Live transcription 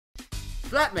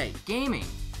Flatmate. Gaming.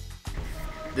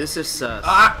 This is sus.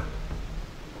 Ah!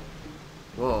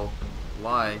 Whoa.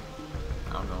 Why?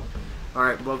 I don't know.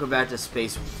 Alright, welcome back to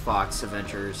Space Fox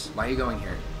Adventures. Why are you going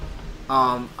here?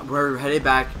 We're headed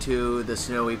back to the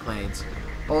snowy plains.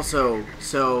 Also,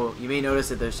 so you may notice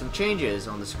that there's some changes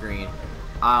on the screen.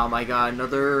 I got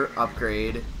another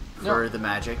upgrade for the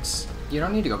magics. You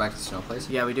don't need to go back to the snow place.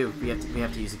 Yeah, we do. We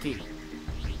have to use the key.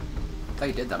 I thought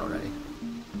you did that already.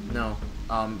 No.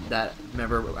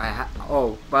 Remember,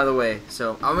 oh, by the way,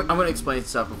 so I'm gonna explain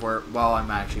stuff while I'm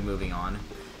actually moving on.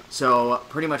 So,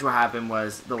 pretty much what happened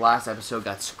was the last episode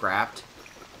got scrapped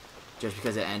just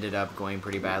because it ended up going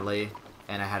pretty badly,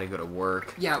 and I had to go to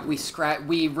work. Yeah, we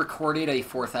recorded a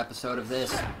 4th episode of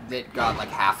this that got like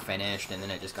half finished, and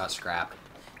then it just got scrapped.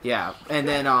 Yeah, and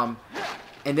then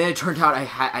it turned out I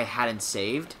hadn't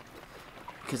saved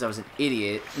because I was an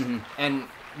idiot. Mm-hmm. And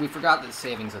we forgot that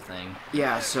saving's a thing.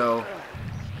 Yeah, so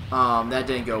that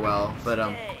didn't go well. But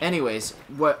anyways,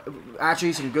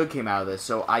 actually some good came out of this.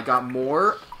 So I got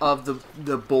more of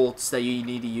the bolts that you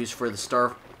need to use for the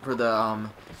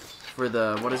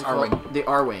what is it called? R-wing. The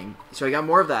R-wing. So I got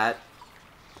more of that.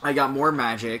 I got more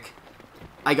magic.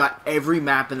 I got every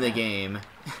map in the game.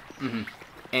 Mm-hmm.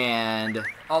 And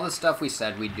all the stuff we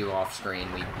said we'd do off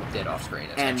screen, we did off screen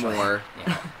essentially. And more.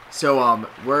 Yeah. So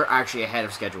we're actually ahead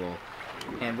of schedule.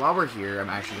 And while we're here, I'm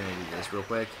actually going to do this real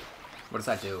quick. What does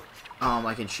that do?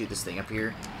 I can shoot this thing up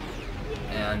here.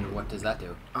 And what does that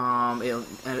do?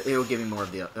 It'll give me more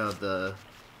of the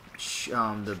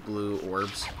blue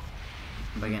orbs.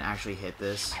 If I can actually hit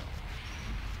this.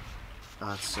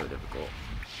 Oh, it's so difficult.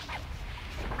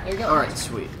 There you go. Alright,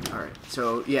 sweet. Alright,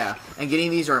 so, yeah. And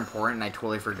getting these are important, and I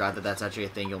totally forgot that that's actually a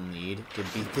thing you'll need to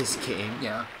beat this game.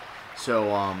 Yeah.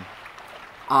 So,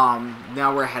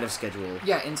 now we're ahead of schedule.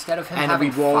 Yeah, instead of him and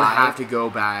having we won't 5... have to go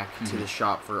back to the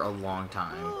shop for a long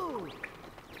time.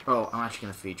 Oh, I'm actually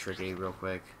gonna feed Tricky real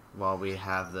quick while we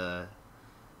have the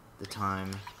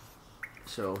time.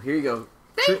 So here you go.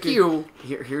 Thank you.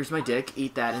 Here's my dick.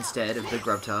 Eat that instead of the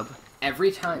grub tub.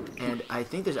 Every time. And I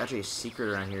think there's actually a secret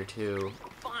around here too.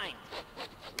 Fine.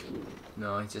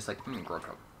 No, it's just like grub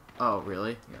tub. Oh,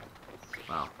 really? Yeah.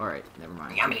 Wow. All right. Never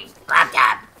mind. Yummy. Grub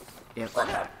tub. Yep.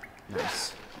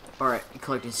 Nice. Alright,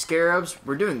 collecting scarabs.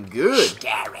 We're doing good.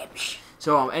 Scarabs.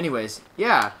 So, anyways,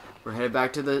 yeah. We're headed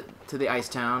back to the ice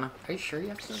town. Are you sure you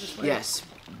have to go this way? Yes.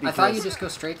 I thought you just go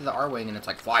straight to the R-wing and it's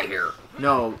like, fly here.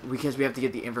 No, because we have to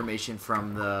get the information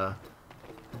from the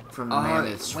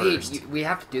mammoths first. Wait, we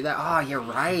have to do that? Oh, you're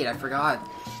right. I forgot.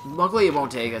 Luckily, it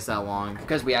won't take us that long.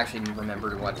 Because we actually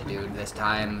remembered what to do this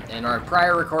time. In our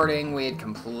prior recording, we had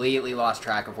completely lost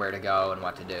track of where to go and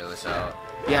what to do, so...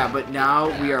 Yeah, but now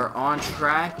we are on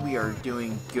track. We are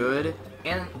doing good.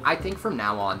 And I think from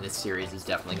now on, this series is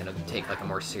definitely going to take, like, a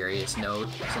more serious note,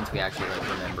 since we actually, like,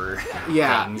 remember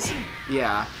things.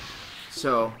 Yeah.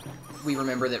 So... We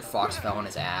remember that Fox fell on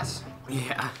his ass.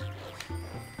 Yeah.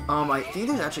 I think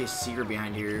there's actually a secret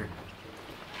behind here.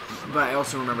 But I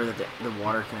also remember that the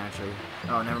water can actually...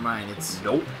 Oh, never mind. It's...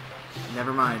 Nope.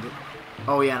 Never mind.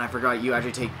 Oh, yeah, and I forgot you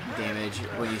actually take damage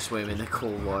when you swim in the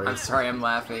cold water. I'm sorry, I'm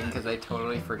laughing, because I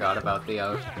totally forgot about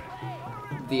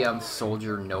the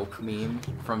Soldier Nope meme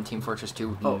from Team Fortress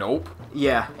 2. Oh. Nope.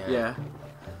 Yeah.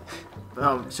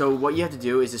 So what you have to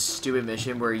do is this stupid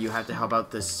mission where you have to help out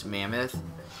this mammoth.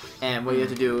 And what you have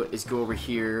to do is go over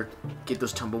here, get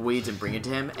those tumbleweeds, and bring it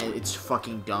to him. And it's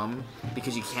fucking dumb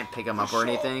because you can't pick them up or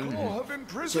anything.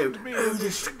 So,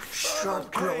 these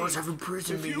sharp claws have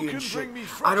imprisoned me and shit.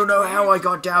 I don't know how I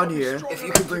got down here. If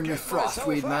you could bring me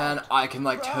Frostweed, man, I can,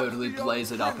 like, totally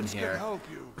blaze it up in here.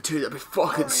 Dude, that'd be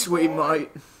fucking sweet,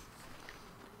 mate.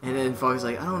 And then Fog's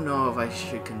like, I don't know if I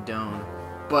should condone.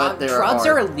 But drugs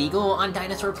are illegal on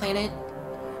Dinosaur Planet?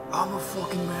 I'm a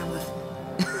fucking mammoth.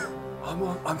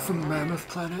 I'm from the Mammoth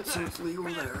Planet, so it's legal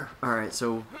there. Alright,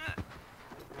 so...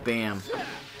 Bam.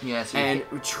 Yeah, so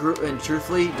and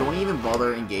truthfully, don't even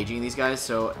bother engaging these guys.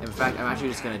 So, in fact, I'm actually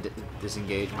just going to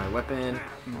disengage my weapon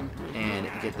and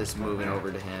get this moving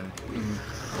over to him.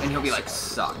 And he'll be like,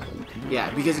 suck.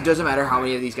 Yeah, because it doesn't matter how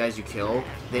many of these guys you kill,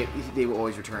 they will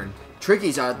always return.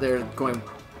 Tricky's out there going...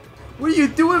 What are you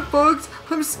doing, folks?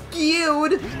 I'm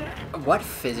scared! What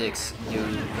physics do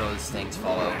those things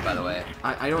follow, by the way?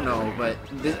 I don't know, but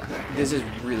this is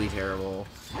really terrible.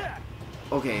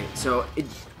 Okay, so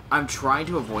I'm trying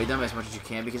to avoid them as much as you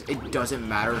can because it doesn't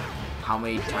matter how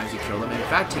many times you kill them. In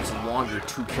fact, it takes longer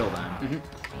to kill them.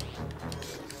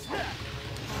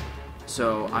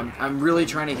 So I'm really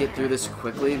trying to get through this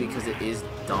quickly because it is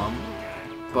dumb,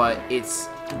 but it's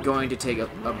going to take a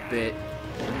bit...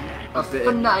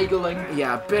 Finagling.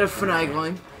 Yeah, a bit of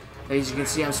finagling. As you can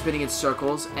see, I'm spinning in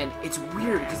circles, and it's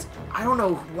weird because I don't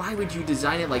know why would you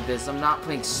design it like this. I'm not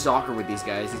playing soccer with these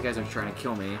guys. These guys are trying to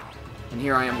kill me. And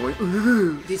here I am going,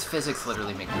 ooh. These physics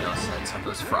literally make no sense on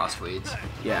those frostweeds.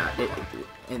 Yeah,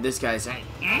 and this guy's saying,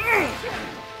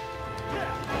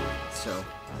 so,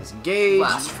 disengage.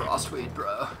 Last frostweed,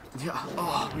 bro. Yeah,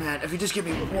 oh man, if you just give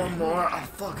me one more,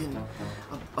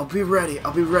 I'll be ready.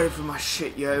 I'll be ready for my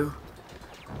shit, yo.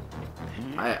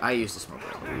 I used to smoke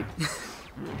that weed.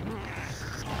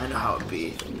 I know how it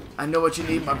be. I know what you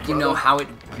need, my brother. You know how it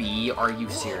be? Are you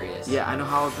serious? Yeah, I know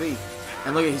how it be.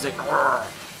 And look at, he's like,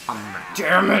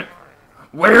 damn it!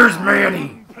 Where's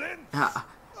Manny?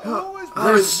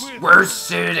 Where's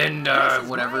Sid and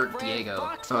whatever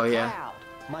Diego? Oh yeah.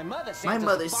 My mother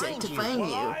sent to find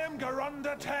you.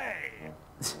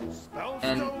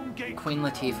 And Queen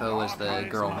Latifah was the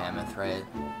girl mammoth, right?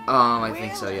 I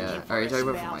think so. Yeah. Are you talking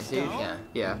about from my stage? Yeah.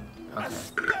 Yeah. Okay.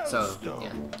 So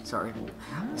yeah. Sorry.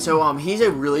 So he's a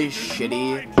really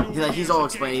shitty. He's all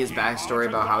explaining his backstory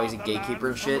about how he's a gatekeeper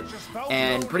and shit,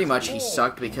 and pretty much he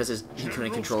sucked because he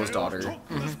couldn't control his daughter,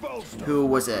 who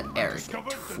was an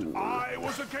arrogant fool.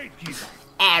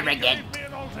 Arrogant.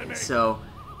 So,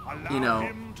 you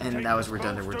know, and that was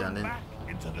redundant.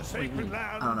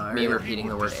 I don't know. Me repeating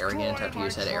the word arrogant after you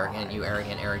said arrogant, you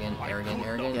arrogant.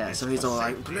 Yeah, so he's all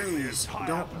like, please,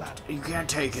 don't, you can't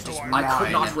take it, it's mine. I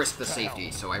could not risk the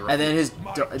safety, so I And then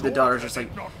the daughter's just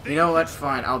like, you know what,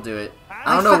 fine, I'll do it.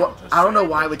 I don't know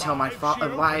why I would tell my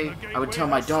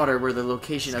daughter where the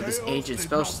location of this ancient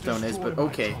spellstone is, but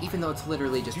okay. Even though it's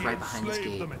literally just right behind this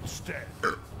gate.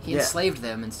 He enslaved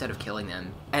them instead of killing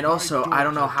them. And also, I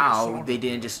don't know how they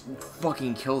didn't just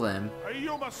fucking kill them.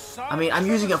 I mean, I'm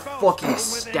using a fucking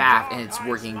staff and it's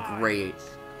working great.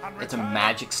 It's a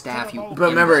magic staff. But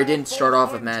remember, it didn't start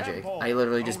off with magic. I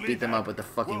literally just beat them up with the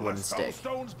fucking wooden stick. It's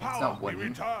not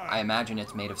wooden. I imagine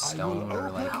it's made of stone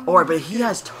or like... Alright, but he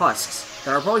has tusks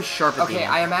that are probably sharp at the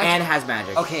end, I imagine... and has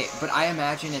magic. Okay, but I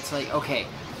imagine it's like, okay,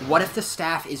 what if the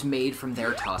staff is made from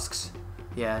their tusks?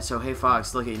 Yeah, so hey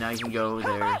Fox, look at now you can go over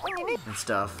there and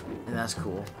stuff, and that's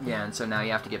cool. Yeah, and so now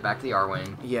you have to get back to the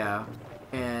R-Wing. Yeah,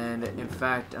 and in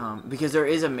fact, because there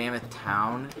is a mammoth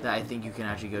town that I think you can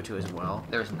actually go to as well.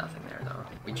 There's nothing there though.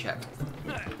 We checked.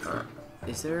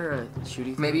 Is there a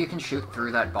shooting thing? Maybe you can shoot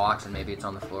through that box and maybe it's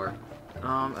on the floor.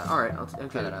 Alright, I'll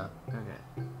cut it out. Okay.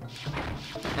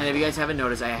 And if you guys haven't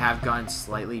noticed, I have gotten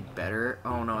slightly better.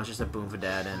 Oh no, it's just a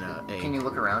Boomfadad and a... Can you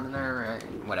look around in there?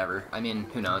 Whatever. I mean,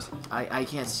 who knows? I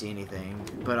can't see anything,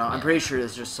 but I'm pretty sure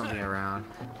there's just something around.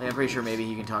 Like, I'm pretty sure maybe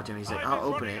you can talk to him. He's like, I'll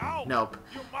open it. Nope.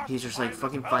 He's just like,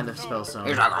 fucking find the spellstone.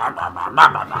 He's like,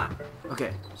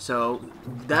 okay, so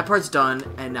that part's done,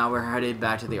 and now we're headed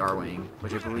back to the R-Wing,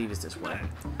 which I believe is this way.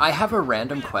 I have a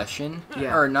random question.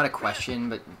 Yeah. Or not a question,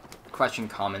 but question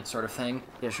comment sort of thing.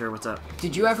 Yeah, sure, what's up?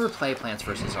 Did you ever play Plants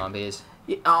vs. Zombies?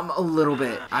 Yeah, a little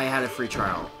bit. I had a free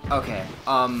trial. Okay,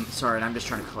 sorry, I'm just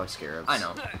trying to collect scarabs. I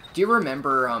know. Do you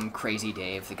remember, Crazy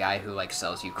Dave, the guy who, like,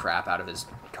 sells you crap out of his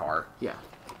car? Yeah.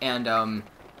 And,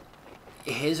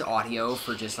 his audio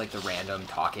for just, like, the random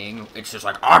talking, it's just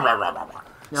like, No.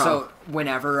 So,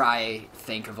 whenever I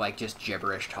think of, like, just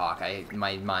gibberish talk,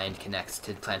 my mind connects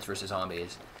to Plants vs.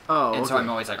 Zombies. Oh, And so I'm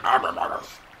always like,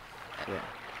 Yeah.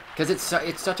 Because it's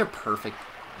such a perfect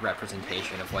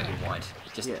representation of what you want.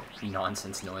 Just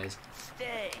nonsense noise.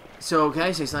 So, can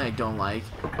I say something I don't like?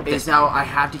 Is now I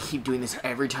have to keep doing this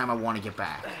every time I want to get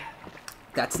back.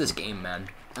 That's this game, man.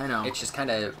 I know. It's just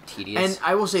kind of tedious. And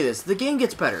I will say this, the game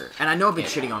gets better. And I know I've been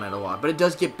shitting on it a lot, but it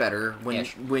does get better when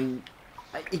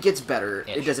it gets better.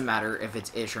 It doesn't matter if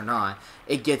it's ish or not.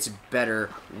 It gets better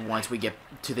once we get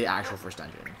to the actual first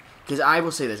dungeon. Because I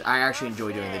will say this, I actually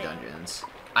enjoy doing the dungeons.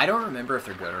 I don't remember if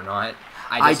they're good or not.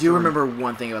 I do remember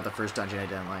one thing about the first dungeon I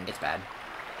didn't like. It's bad.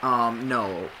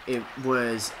 No, it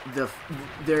was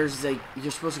there's like,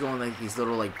 you're supposed to go on like these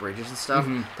little like bridges and stuff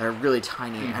that are really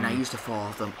tiny, and I used to fall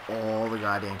off them all the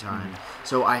goddamn time.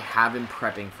 So I have been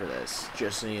prepping for this,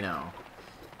 just so you know.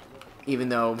 Even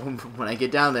though when I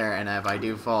get down there and if I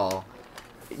do fall,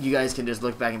 you guys can just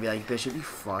look back and be like, Bishop, you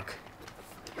fuck.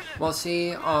 Well,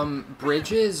 see,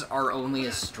 bridges are only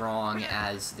as strong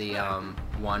as the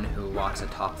one who walks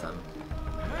atop them.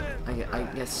 I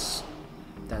guess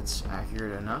that's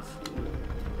accurate enough.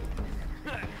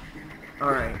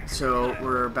 Alright, so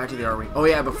we're back to the R-Wing. Oh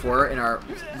yeah, before, in our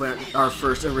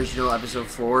first original episode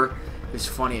 4, it was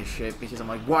funny as shit, because I'm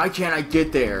like, why can't I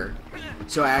get there?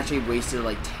 So I actually wasted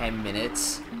like 10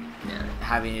 minutes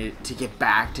having to get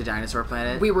back to Dinosaur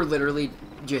Planet. We were literally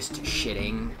just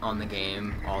shitting on the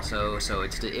game also, so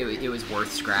it was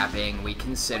worth scrapping. We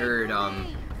considered,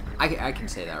 I can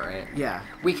say that, right? Yeah.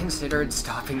 We considered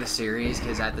stopping the series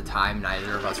because at the time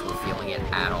neither of us were feeling it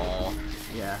at all.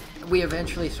 Yeah. We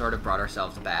eventually sort of brought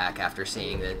ourselves back after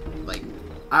seeing that, like...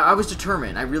 I was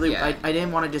determined. I really, Yeah. I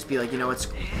didn't want to just be like, let's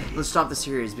stop the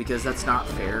series because that's not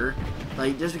fair.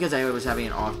 Like, just because I was having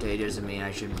an off day doesn't mean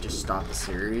I should just stop the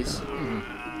series.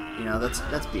 Mm-hmm. That's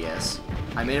BS.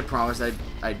 I made a promise that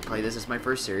I'd play this as my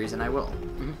first series, and I will.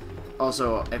 Mm-hmm.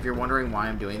 Also, if you're wondering why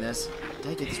I'm doing this,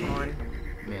 did I do this one already?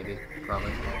 Maybe.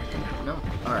 Probably. No.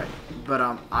 All right, but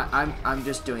I'm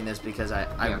just doing this because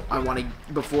I want to.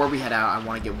 Before we head out, I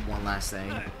want to get one last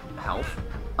thing. Health?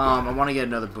 I want to get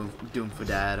another Doom for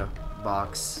Dad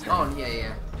box thing. Oh,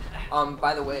 yeah.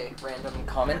 By the way, random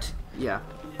comment. Yeah.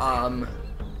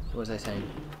 What was I saying?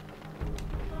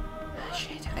 Ah,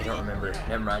 shit, I don't remember.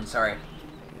 Never mind, sorry.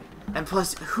 And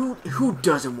plus, who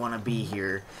doesn't want to be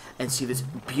here and see this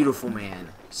beautiful man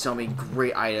sell me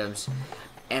great items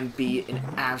and be an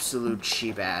absolute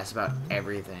cheap ass about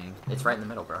everything? It's right in the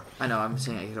middle, bro. I know, I'm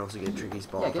saying I could also get Tricky's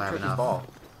ball Yeah, if I get have Tricky's enough. ball.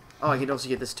 Oh, I could also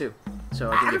get this too.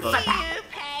 So I can get both. You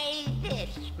pay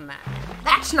this much.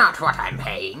 That's not what I'm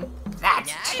paying.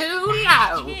 That's too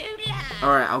low. Too low.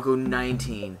 Alright, I'll go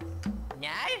 19. No,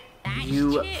 that's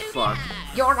You too fuck. low.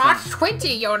 You're not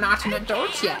 20. You're not an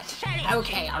adult yet.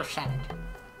 Okay, I'll sell it.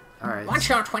 Alright. Once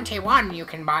you're 21, you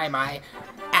can buy my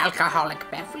alcoholic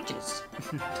beverages.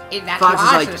 Is that Fox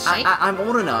laws is will like, say? I'm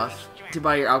old enough to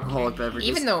buy your alcoholic beverages.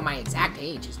 Even though my exact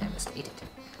age is never stated.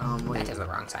 Wait. That is the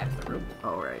wrong side of the room.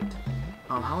 Oh, right.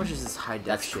 How much is this high def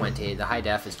That's shit? 20. The high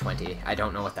def is 20. I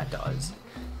don't know what that does.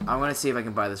 I want to see if I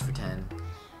can buy this for 10.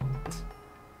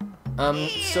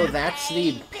 So that's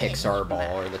the Pixar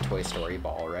ball, or the Toy Story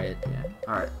ball, right? Yeah.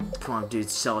 Alright. Come on, dude.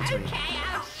 Sell it to me.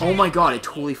 Oh my god, it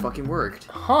totally fucking worked.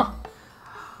 Huh.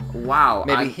 Wow.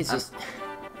 Maybe he's just...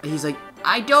 He's like,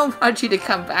 I don't want you to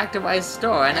come back to my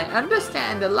store, and I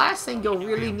understand the last thing you'll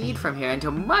really need from here until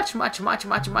much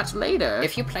later.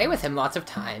 If you play with him lots of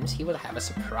times, he will have a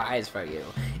surprise for you.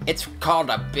 It's called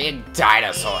a big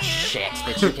dinosaur shit.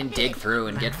 that you can dig through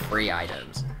and get free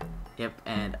items. Yep,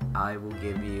 and I will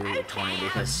give you 20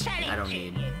 because I don't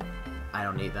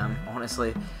need them,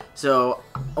 honestly. So,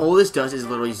 all this does is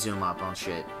literally zoom up on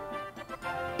shit.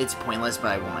 It's pointless,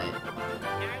 but I want it.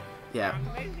 Yeah.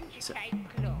 So,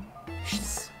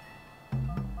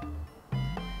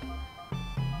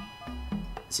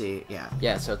 see, yeah.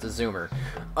 Yeah, so it's a zoomer.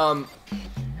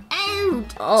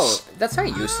 Oh, that's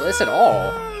not useless at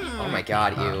all. Oh my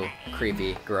god, you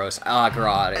creepy, gross. Ah,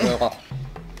 god.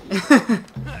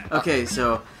 Okay,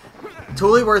 so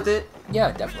totally worth it.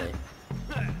 Yeah, definitely.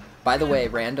 By the way,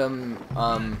 random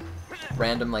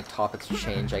like topics to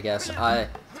change, I guess.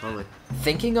 Totally.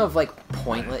 Thinking of like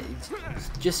pointless.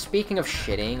 Just speaking of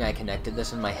shitting, I connected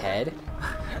this in my head.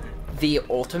 The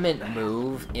ultimate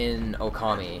move in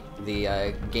Okami,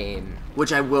 the game.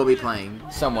 Which I will be playing,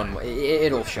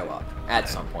 It'll show up at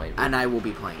some point. and I will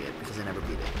be playing it because I never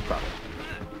beat it. Probably.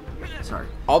 Sorry.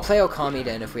 I'll play Okami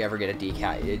then if we ever get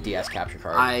a DS capture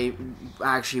card. I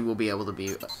actually will be able to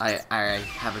be. I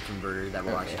have a converter that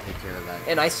will actually take care of that.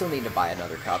 And I still need to buy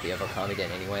another copy of Okami Den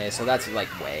anyway, so that's like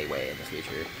way in the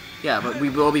future. Yeah, but we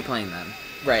will be playing them.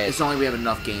 Right. It's only we have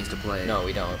enough games to play. No,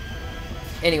 we don't.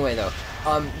 Anyway, though,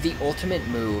 the ultimate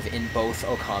move in both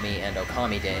Okami and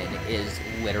Okami Den is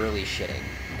literally shitting,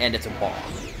 and it's a ball.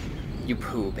 You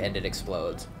poop and it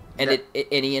explodes. And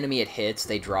any enemy it hits,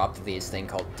 they drop these thing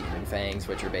called Demon Fangs,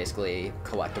 which are basically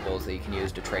collectibles that you can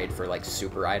use to trade for like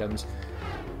super items.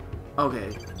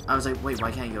 Okay. I was like, wait,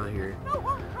 why can't you go here?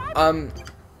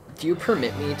 Do you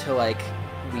permit me to like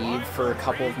leave for a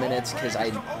couple of minutes? Because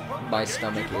my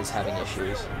stomach is having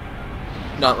issues.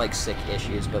 Not like sick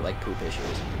issues, but like poop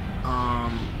issues.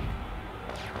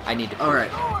 I need to poop.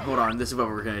 Alright, hold on. This is what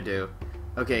we're gonna do.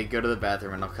 Okay, go to the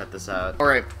bathroom and I'll cut this out.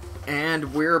 Alright,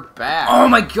 and we're back. Oh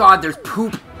my god, there's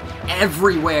poop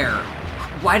everywhere.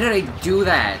 Why did I do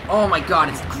that? Oh my god,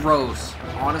 it's gross.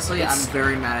 Honestly, I'm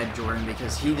very mad at Jordan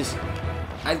because he just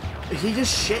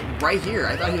shit right here.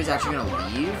 I thought he was actually gonna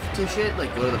leave to shit,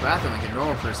 like go to the bathroom like a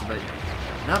normal person, but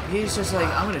nope, he's just like,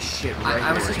 I'm gonna shit right here.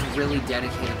 I was just really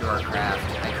dedicated to our craft.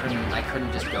 I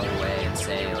couldn't just go away and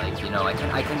say like, you know, I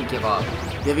couldn't give up.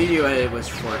 The video edit was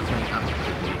for cleaning up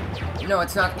completely. No,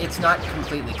 it's not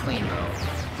completely clean though.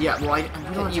 Yeah, well, we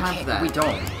don't have time for that. We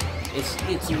don't.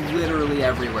 It's literally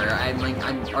everywhere.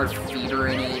 Our feet are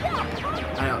in it.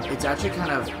 I know, it's actually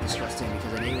kind of disgusting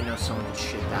because I didn't even know someone could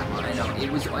shit that much. I know,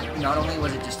 it was like, not only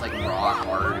was it just like raw,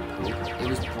 hard poop, it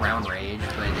was brown rage,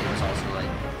 but it was also like,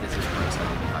 this is gross, I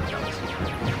don't know how to tell this.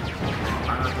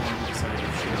 I'm not the one who decided to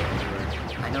shit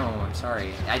everywhere. I know, I'm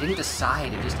sorry. I didn't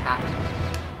decide, it just happened.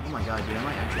 my god, dude, I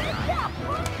might actually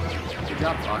die. Good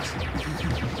job, Fox.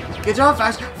 Good job,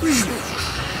 Fox!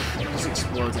 Just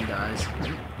explodes and dies.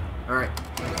 Alright,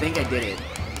 I think I did it.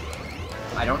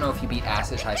 I don't know if you beat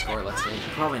Ass's high score, let's see.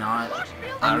 Probably not. I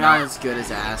I'm don't not know. as good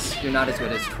as Ass. You're not as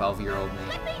good as 12-year-old me.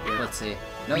 Let's see.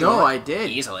 No, you know what? I did.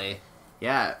 Easily.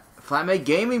 Yeah, Flatmate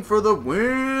Gaming for the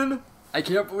win! I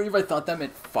can't believe I thought that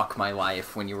meant fuck my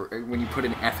life when you put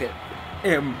an F it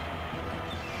M.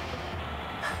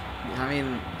 I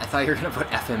mean, I thought you were gonna put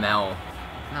FML.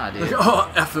 nah, dude. Oh,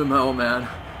 FML, man.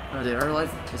 No, dude, our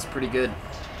life is pretty good.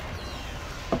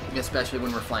 Especially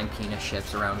when we're flying penis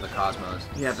ships around the cosmos.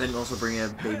 Yeah, but also bringing a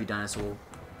baby dinosaur.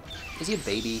 Is he a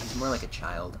baby? He's more like a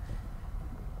child.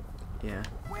 Yeah.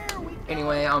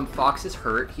 Anyway, Fox is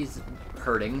hurt. He's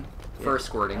hurting. First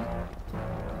squirting.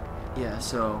 Yeah,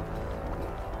 so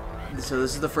this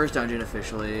is the first dungeon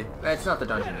officially. It's not the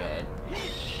dungeon yet.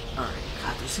 Alright,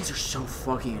 God, those things are so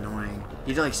fucking annoying. You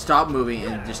need to like stop moving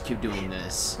and just keep doing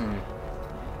this.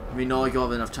 I mean, not like you'll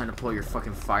have enough time to pull your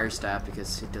fucking fire staff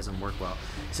because it doesn't work well.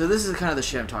 So this is kind of the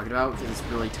shit I'm talking about because it's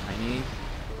really tiny.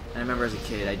 And I remember as a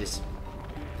kid,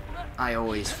 I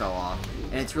always fell off.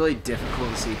 And it's really difficult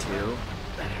to see too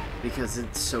because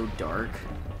it's so dark.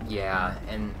 Yeah,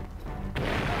 and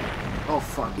Oh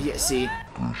fuck, yeah, see?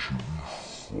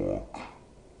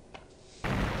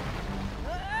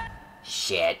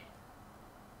 shit.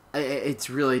 It's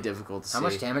really difficult to see. How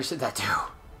much damage did that do?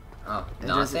 Oh, It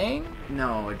nothing? doesn't-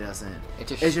 No, it doesn't.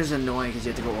 It's It's just annoying because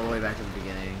you have to go all the way back to the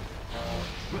beginning.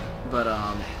 But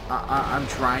I'm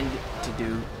trying to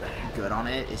do good on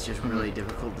it. It's just really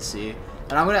difficult to see.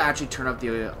 And I'm gonna actually turn up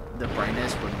the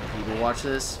brightness when people watch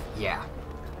this. Yeah.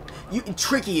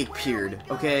 Tricky appeared,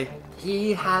 okay?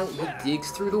 He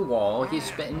digs through the wall.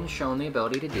 He's been shown the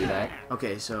ability to do that.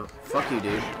 Okay, so fuck you,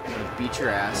 dude. I'm gonna beat your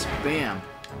ass. Bam.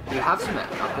 You have some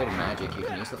upgraded magic. You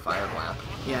can use the fire blap.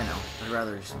 Yeah, I know. I'd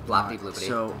rather just Blappity not. bloopity.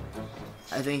 So,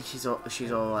 I think she's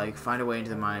all like, find a way into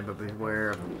the mine, but beware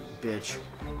of bitch.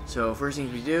 So first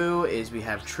thing we do is we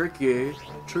have Tricky.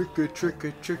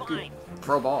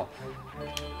 Throw ball.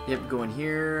 Yep, go in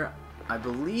here. I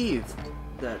believe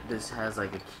that this has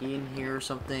like a key in here or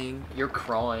something. You're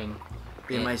crawling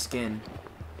In my skin.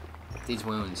 these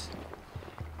wounds.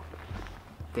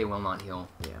 They will not heal.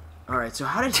 Yeah. Alright, so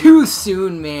how did Too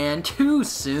soon, man. Too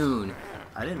soon.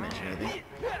 I didn't mention anything.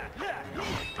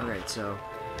 Alright, so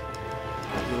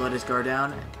you let his guard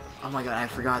down. Oh my god, I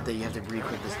forgot that you have to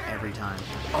re-equip this every time.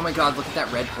 Oh my god, look at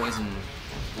that red poison.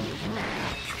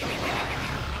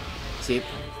 See?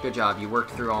 Good job. You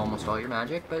worked through almost all your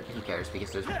magic, but who cares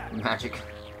because there's magic.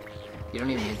 You don't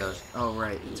even need those. Oh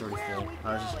right, it's already full.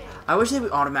 I wish they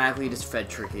would automatically just fed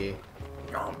Tricky.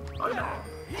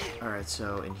 Alright,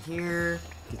 so in here,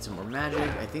 get some more magic.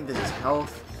 I think this is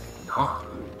health. No.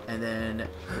 And then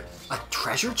A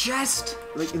treasure chest?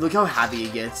 look how happy he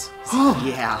gets.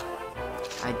 Yeah.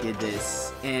 I did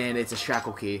this. And it's a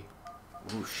shackle key.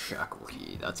 Ooh, shackle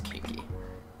key. That's kinky.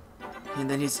 And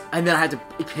then I had to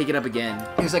pick it up again.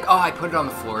 He was like, oh, I put it on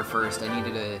the floor first. I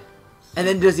needed to... And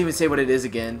then it doesn't even say what it is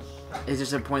again. It's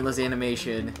just a pointless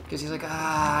animation. Because he's like,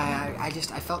 I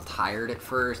felt tired at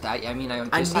first. I mean, I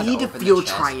just I had need to open the feel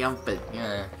chest. triumphant,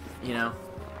 Yeah. you know?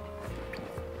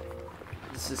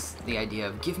 This is the idea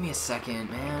of, give me a second,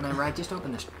 man. I just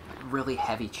opened this really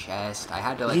heavy chest. I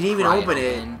had to, like, He didn't even pry open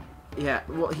it. open. Yeah,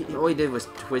 well, all he did was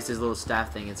twist his little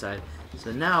staff thing inside.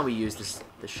 So now we use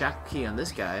the shackle key on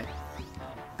this guy.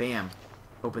 Bam.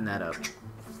 Open that up.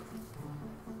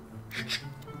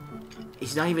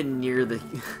 He's not even near the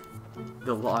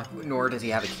the lock. Nor does he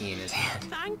have a key in his hand.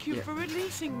 Thank you for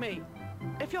releasing me.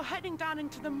 If you're heading down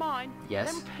into the mine,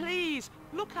 Yes? then please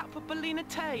look out for Belina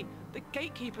Tay, the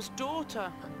gatekeeper's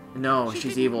daughter. No, She she's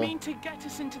didn't evil. mean to get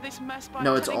us into this mess by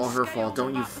No, it's telling all her Scales fault.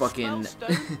 Don't you about the fucking...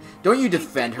 spellstone. Don't you She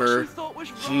defend did what her. She, thought was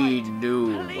She right.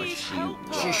 knew what Please she... help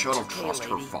her. She should have Okay, trusted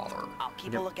her lady. father. I'll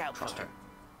keep a lookout for her.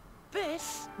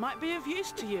 This might be of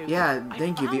use to you. Yeah, I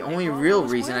thank you. The found it only while real I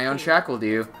was reason I working. unshackled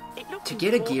you. It looked To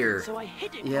get a important, gear. So I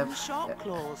hid it Yep. from the shark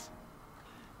claws.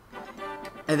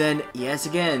 And then, yes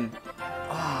again,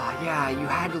 Oh, yeah, you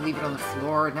had to leave it on the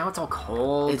floor. Now it's all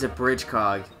cold. it's a bridge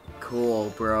cog. Cool,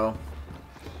 bro.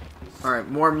 Alright,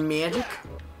 more magic.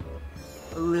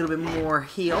 A little bit more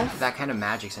health. That kind of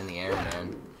magic's in the air,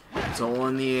 man. It's all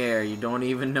in the air. You don't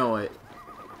even know it.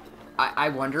 I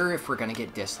wonder if we're gonna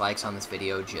get dislikes on this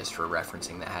video just for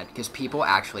referencing that, because people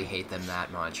actually hate them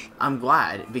that much. I'm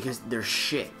glad, because they're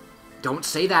shit. Don't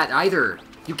say that either.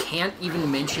 You can't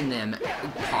even mention them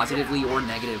positively or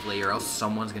negatively, or else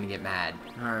someone's gonna get mad.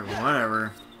 Alright,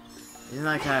 whatever. Isn't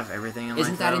that kind of everything in life,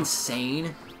 Isn't that though?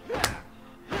 insane?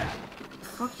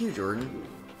 Fuck you, Jordan.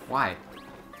 Why?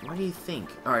 What do you think?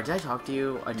 Alright, did I talk to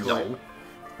you? I told No.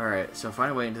 Alright, so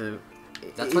find a way into the...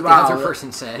 That's what the other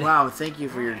person said. Wow, thank you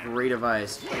for your great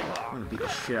advice. I'm gonna beat the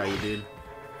shit out of you, dude.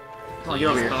 Come on, get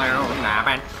over here.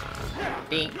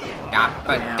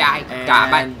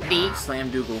 And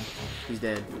Slam Dougal. He's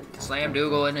dead. Slam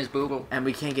Dougal in his boogle. And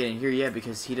we can't get in here yet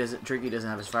because Tricky doesn't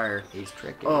have his fire. He's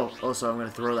tricky. Oh, also I'm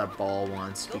gonna throw that ball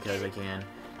once because I can.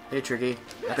 Hey, Tricky.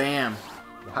 Bam.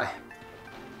 Why?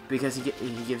 Because he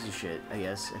gives you shit, I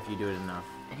guess, if you do it enough.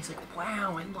 And he's like,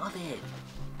 wow, I love it.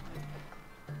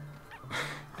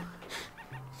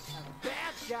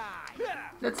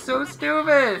 That's so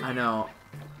stupid. I know.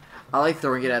 I like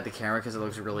throwing it at the camera because it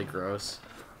looks really gross.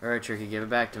 Alright, Tricky, give it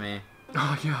back to me.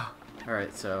 Oh, yeah.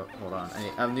 Alright, so, hold on.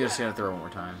 I'm just gonna throw it one more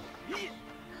time.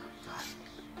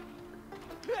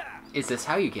 Is this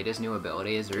how you get his new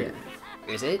abilities, or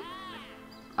is it?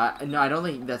 No, I don't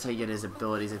think that's how you get his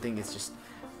abilities. I think it's just...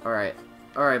 Alright.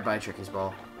 Alright, bye, Tricky's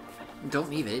ball. Don't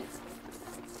leave it.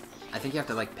 I think you have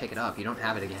to, like, pick it up. You don't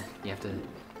have it again. You have to...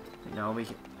 No, we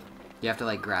can... You have to,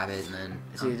 like, grab it and then...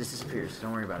 See, it just disappears.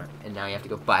 Don't worry about it. And now you have to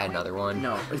go buy another one.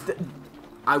 No.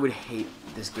 I would hate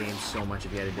this game so much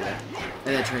if you had to do that.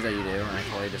 And then it turns out you do, and I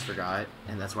totally just forgot.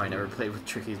 And that's why I never played with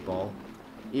Tricky's ball.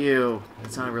 Ew.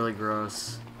 That sounded really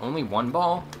gross. Only one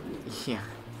ball? Yeah.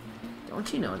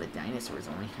 Don't you know that dinosaurs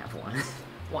only have one?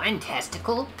 One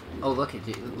testicle? Oh, look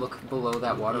look below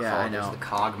that waterfall. Yeah, I There's know. the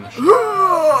cog machine.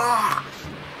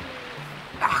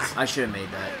 I should have made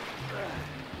that.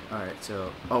 Alright,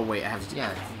 so... Oh, wait, I have to...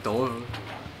 Yeah, duh.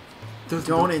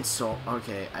 Don't insult...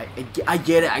 Okay, I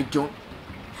get it. I don't...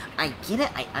 I get it,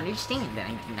 I understand that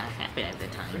I did not have it at the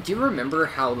time. Do you remember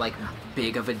how, like,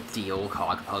 big of a deal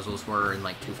cog puzzles were in,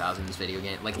 like, 2000s video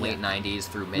game? Like, late 90s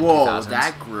through mid-2000s? Whoa,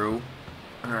 that grew.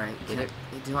 Alright, Did it?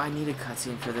 do I need a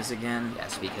cutscene for this again?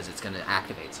 Yes, because it's going to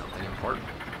activate something important.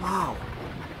 Wow.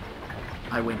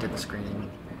 I winked at the screen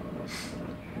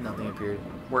and nothing appeared.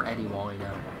 We're Eddie Wally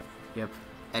now. Yep.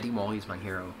 Eddie Wally's my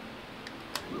hero.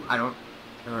 I don't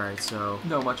Alright, so...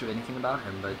 know much of anything about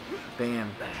him, but...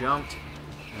 Bam. Jumped.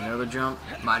 Another jump.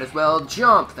 Might as well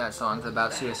jump! That song's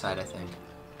about suicide, I think.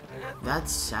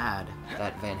 That's sad.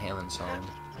 That Van Halen song.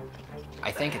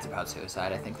 I think it's about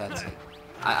suicide. I think that's it.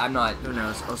 I'm not... Who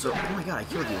knows? Also, oh my god, I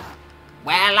killed you.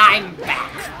 Well, I'm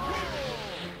back.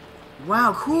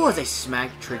 Wow, cool as I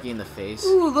smacked Tricky in the face.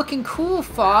 Ooh, looking cool,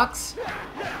 Fox!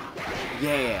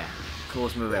 Yeah.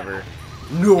 Coolest move ever.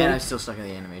 No! And I'm still stuck in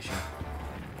the animation.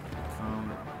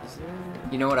 Is there...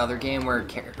 You know what other game where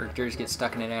characters get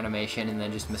stuck in an animation and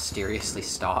then just mysteriously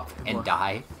stop and What?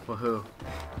 die? Well, who?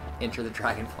 Enter the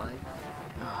Dragonfly.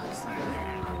 Oh, it's not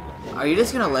good. Are you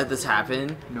just gonna let this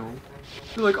happen? No.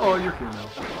 You're like, oh, you're here now.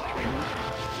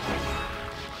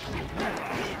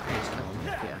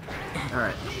 Yeah.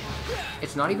 Alright.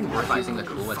 It's not even worth using the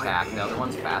cool attack. The other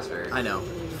one's faster. I know.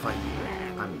 Fight.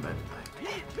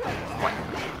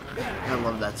 I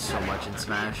love that so much in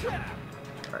Smash.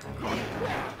 Alright, come on.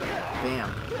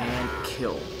 Bam. And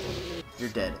kill. You're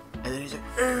dead. And then he's like,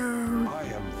 I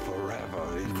am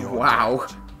forever in your wow.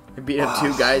 debt. I beat up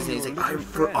two guys and he's like, I'm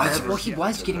forever. Well, he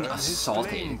was getting Learn his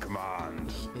assaulted. flame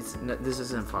command. This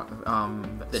isn't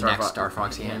The next Star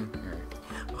Fox game.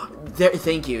 There,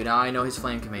 thank you. Now I know his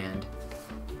flame command.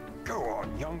 Go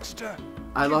on, youngster.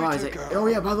 I love how he's like, oh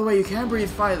yeah, by the way, you can breathe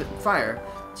fire.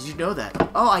 Did you know that?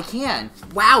 Oh, I can.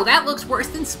 Wow, that looks worse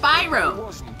than I Spyro.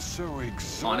 wasn't so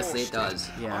exhausted. Honestly, it does.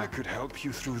 Yeah. I could help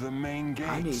you through the main gate.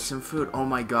 I need some food. Oh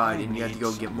my god, and you have to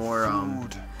go get more,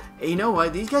 You know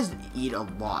what? These guys eat a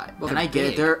lot. Well, and they're I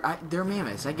get big. it. They're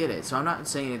mammoths. I get it. So I'm not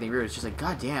saying anything rude. It's just like,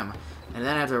 god damn. And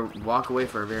then I have to walk away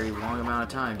for a very long amount of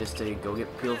time just to go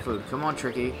get peeled food. Come on,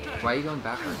 Tricky. Why are you going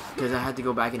backwards? Because I had to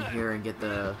go back in here and get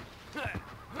the...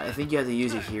 I think you have to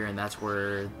use it here, and that's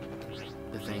where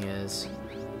the thing is.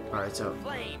 Alright, so...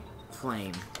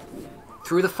 Flame.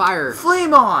 Through the fire.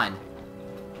 Flame on!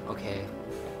 Okay.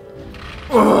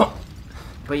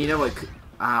 But you know what?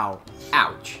 Ow.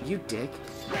 Ouch. You dick.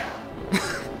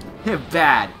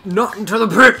 Bad. Not into the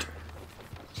pit!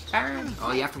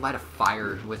 Oh, you have to light a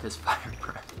fire with his fire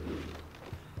breath.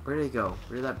 Where did it go?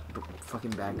 Where did that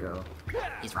fucking bat go?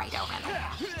 He's right over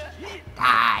there.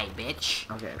 Die,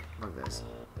 bitch. Okay, fuck this.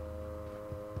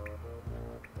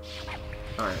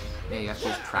 Alright. Yeah, you have to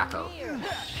use Traco.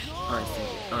 Alright, thank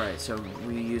you. Alright, so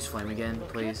we use flame again,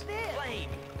 please?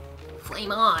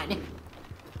 Flame on.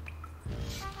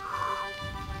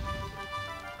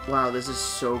 Wow, this is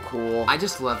so cool. I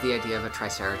just love the idea of a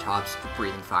Triceratops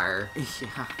breathing fire.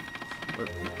 Yeah.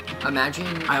 Imagine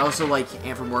I also like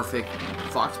anthropomorphic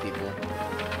fox people.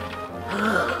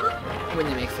 when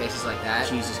they make faces like that.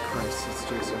 Jesus Christ, it's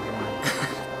just so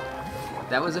boring.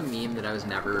 That was a meme that I was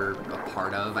never a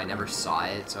part of. I never saw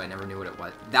it, so I never knew what it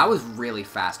was. That was really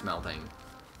fast melting.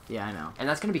 Yeah, I know. And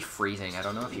that's gonna be freezing. I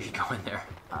don't know if you should go in there.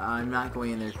 I'm not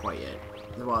going in there quite yet.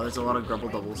 Wow, there's a lot of grubble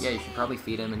doubles. Yeah, you should probably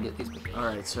feed him and get these.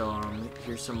 Alright, so,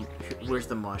 here's some... where's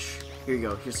the mush? Here you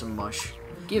go, here's some mush.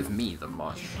 Give me the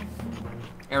mush.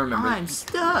 And remember, I'm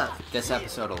stuck! this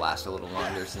episode will last a little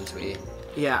longer since we...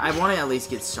 Yeah, I want to at least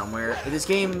get somewhere. This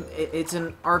game, it's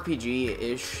an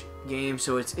RPG-ish game,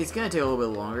 so it's gonna take a little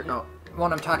bit longer. Oh,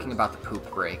 Well, I'm talking about the poop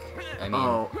break. I mean,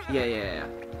 oh, yeah.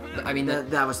 I mean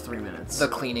That was 3 minutes. the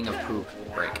cleaning of poop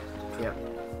break. Yep.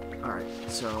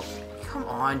 Alright, so... Come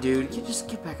on, dude. You just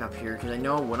get back up here, because I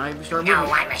know when I start No,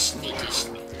 moving... I'm a sneaky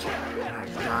sneak.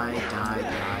 Die.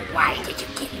 Why did you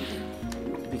kill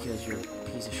me? Because you're a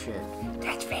piece of shit.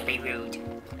 That's very rude.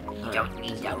 You don't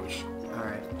need those.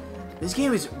 Alright. This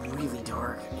game is really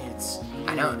dark. It's really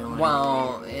I know. annoying.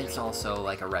 Well, it's also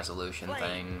like a resolution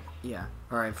thing. Yeah.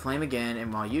 Alright, flame again,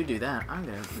 and while you do that, I'm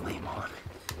gonna... Flame on.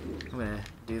 I'm gonna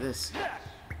do this.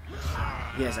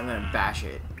 Yes, I'm gonna bash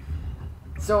it.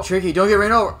 So Tricky, don't get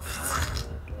ran over!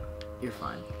 You're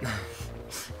fine.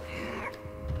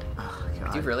 Oh,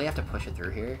 God. do you really have to push it through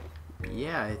here?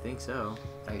 Yeah, I think so.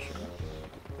 Are you sure?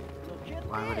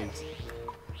 Why would it...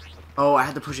 Oh, I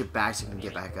had to push it back so I can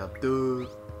get back up. Duh.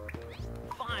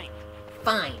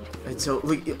 Fine. And so,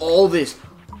 like, all this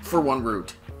for one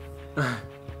route.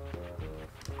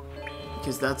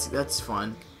 Because that's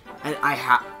fun. And I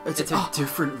have... It's a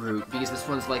different route because this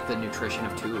one's like the nutrition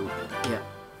of two. Yeah.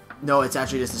 No, it's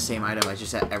actually just the same item. I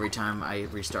just every time I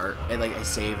restart, I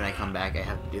save and I come back, I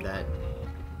have to do that.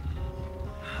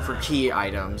 For key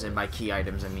items, and by key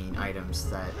items I mean items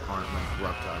that aren't like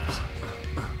rough tubs.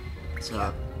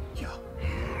 So,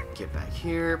 get back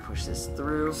here, push this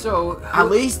through. So At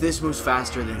least this moves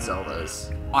faster than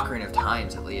Zelda's. Ocarina of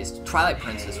Times, at least. Twilight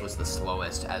Princess was the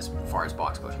slowest as far as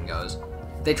box pushing goes.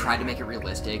 They tried to make it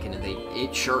realistic,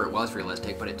 and sure it was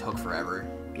realistic, but it took forever.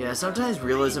 Yeah, sometimes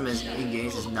realism in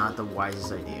games is not the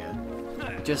wisest idea.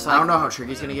 Just like I don't know how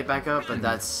Tricky's gonna get back up, but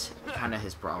that's kind of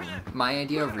his problem. my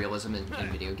idea of realism in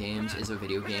video games is a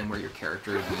video game where your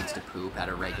character needs to poop at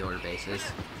a regular basis.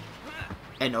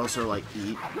 And also, like,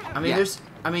 eat. I mean,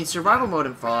 Yeah. survival mode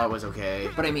in Fallout was okay.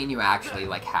 But I mean, you actually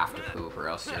like have to poop, or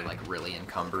else you're like really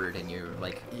encumbered, and you're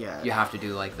like, Yeah. you have to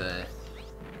do like the.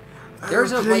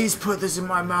 Please put this in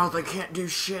my mouth. I can't do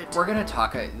shit. We're gonna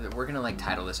talk. We're gonna like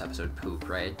title this episode "Poop,"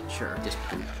 right? Sure. Just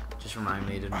poop. Just remind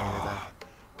me to remember that.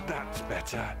 That's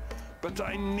better. But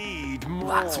I need more.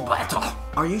 That's better.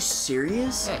 Are you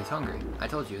serious? Yeah, he's hungry. I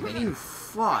told you. They You need.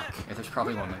 fuck. Yeah, there's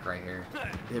probably one like right here.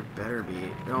 There better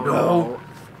be. No.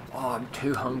 Oh, I'm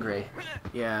too hungry.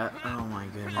 Yeah. Oh my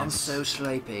goodness. I'm so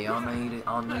sleepy.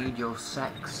 I need your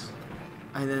sex.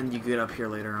 And then you get up here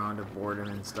later on to boredom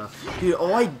and stuff. Dude,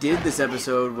 all I did this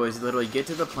episode was literally get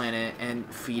to the planet and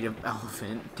feed an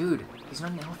elephant. Dude, he's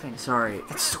not an elephant. Sorry.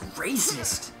 That's so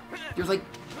racist. You're like,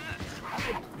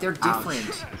 they're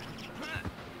different.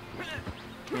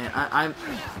 Man, I'm...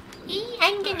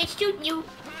 I'm gonna shoot you.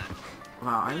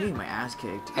 Wow, I'm getting my ass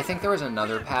kicked. I think there was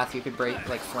another path you could break,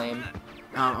 like flame.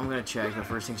 I'm gonna check, but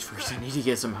first things first, I need to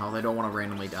get some health. I don't want to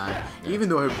randomly die. Even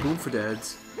though I have boom for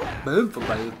dads.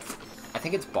 I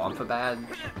think it's Bombfabad.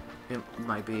 It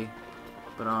might be.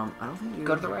 But, I don't think you...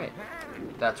 Go to the right.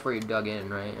 That's where you dug in,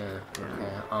 right? Yeah.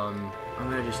 Yeah. Okay. I'm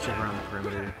gonna just check around the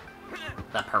perimeter.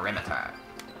 The perimeter.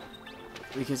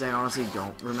 Because I honestly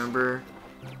don't remember.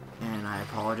 And I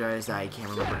apologize that I can't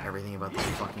remember everything about this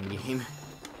fucking game.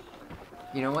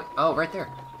 You know what? Oh, right there.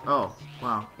 Oh,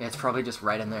 wow. Yeah, it's probably just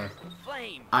right in there.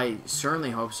 I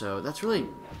certainly hope so. That's really...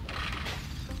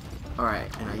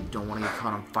 Alright, and I don't want to get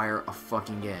caught on fire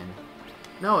fucking again.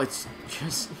 No, it's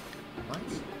just... What?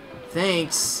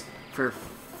 Thanks for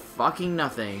fucking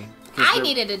nothing. 'Cause I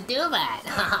needed to do that.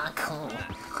 Haha, cool.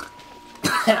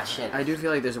 Ah, shit. I do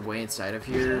feel like there's a way inside of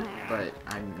here, but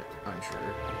I'm unsure.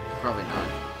 Probably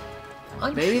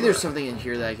not. Maybe there's something in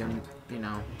here that I can, you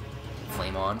know...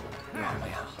 Flame on. Yeah. Oh my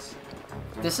house.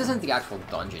 This isn't the actual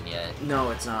dungeon yet.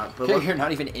 No, it's not. But look, You're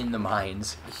not even in the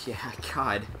mines. yeah,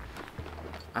 God.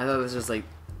 I thought it was just like...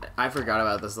 I forgot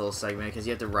about this little segment because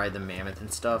you have to ride the mammoth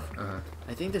and stuff. Uh-huh.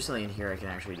 I think there's something in here I can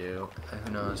actually do.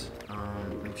 Who knows?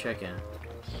 I'm checking.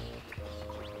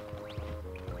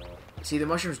 See, the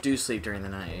mushrooms do sleep during the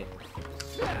night.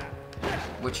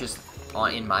 Which is,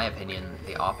 in my opinion,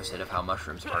 the opposite of how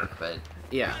mushrooms work, but...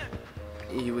 Yeah.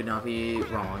 You would not be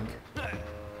wrong.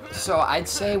 So, I'd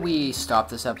say we stop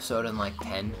this episode in, like,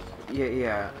 10.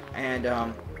 Yeah, and,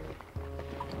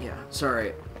 yeah,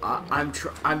 sorry. I'm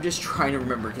just trying to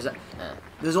remember, because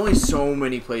there's only so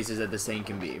many places that this thing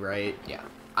can be, right? Yeah.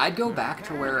 I'd go back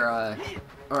to where,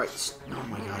 Alright, oh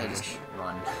my god, I just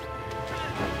run.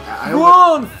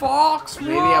 I Fox,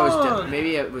 maybe I was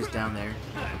maybe it was down there.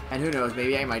 And who knows,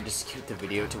 maybe I might just skip the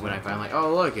video to when I find like,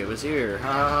 oh look, it was here.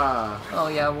 Ha ha. Oh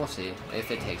yeah, we'll see.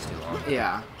 If it takes too long.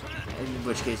 Yeah. In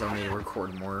which case I'll need to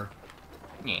record more.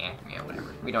 Yeah,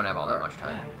 whatever. We don't have all that much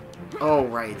time. Oh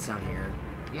right, it's down here.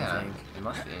 I Yeah, think. it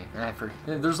must be.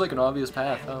 There's like an obvious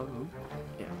path. Oh.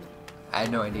 Yeah. I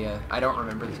had no idea. I don't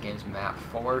remember this game's map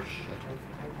for shit.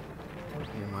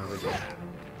 Here, why would you?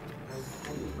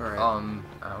 Alright.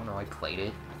 I don't know. I played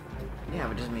it. Yeah,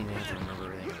 but it doesn't mean you have to remember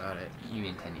everything about it. You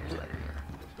mean 10 years later?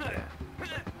 Yeah.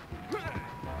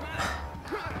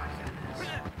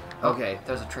 Oh, Okay.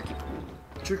 There's a tricky pool.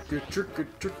 Trick.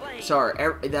 Sorry,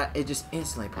 it just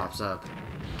instantly pops up.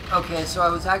 Okay, so I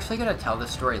was actually gonna tell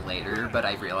this story later, but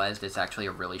I realized it's actually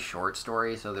a really short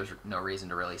story, so there's no reason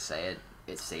to really say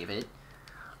it. Save it.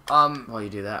 While you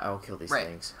do that, I'll kill these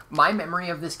things. My memory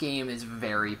of this game is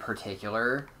very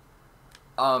particular.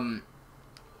 I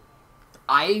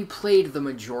played the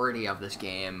majority of this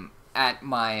game at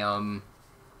my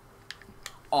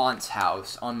aunt's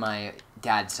house on my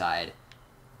dad's side.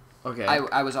 Okay.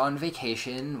 I was on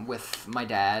vacation with my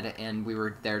dad, and we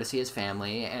were there to see his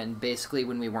family, and basically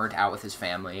when we weren't out with his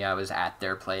family, I was at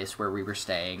their place where we were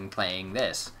staying playing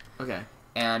this. Okay.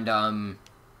 And,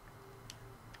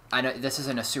 I know this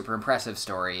isn't a super impressive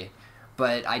story,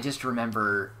 but I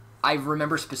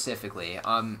remember specifically,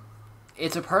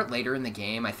 it's a part later in the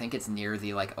game. I think it's near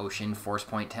the, like, Ocean Force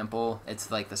Point Temple. It's,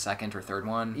 like, the second or third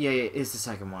one. Yeah, it's the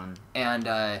second one.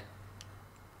 And,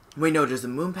 wait, no, does the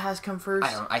moon pass come first?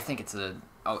 I think it's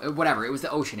whatever. It was the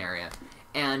ocean area.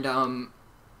 And,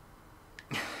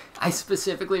 I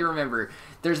specifically remember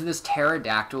there's this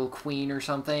pterodactyl queen or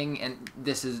something, and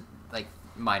this is, like,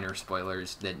 minor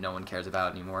spoilers that no one cares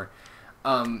about anymore.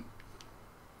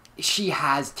 She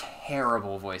has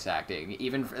terrible voice acting.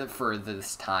 Even for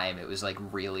this time, it was, like,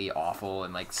 really awful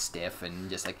and, like, stiff and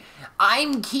just, like,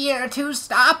 I'm here to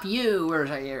stop you! Or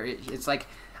it's like,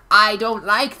 I don't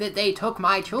like that they took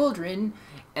my children.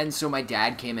 And so my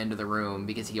dad came into the room,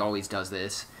 because he always does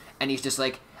this, and he's just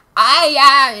like,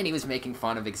 and he was making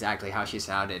fun of exactly how she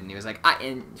sounded, and he was like,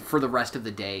 and for the rest of the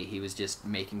day, he was just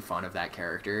making fun of that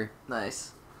character.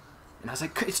 Nice. And I was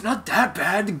like, it's not that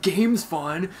bad, the game's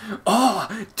fun.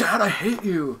 Oh, Dad, I hate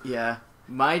you. Yeah.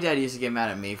 My dad used to get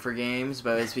mad at me for games,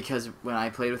 but it's because when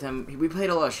I played with him, we played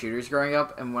a lot of shooters growing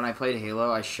up, and when I played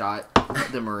Halo, I shot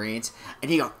the Marines, and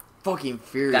he got fucking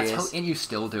furious. And you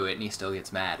still do it, and he still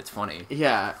gets mad. It's funny.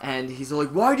 Yeah, and he's like,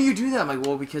 why do you do that? I'm like,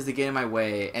 well, because they get in my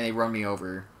way, and they run me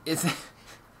over.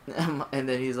 And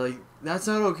then he's like, that's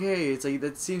not okay. It's like,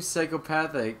 that seems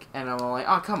psychopathic. And I'm all like,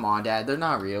 oh, come on, Dad, they're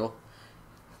not real.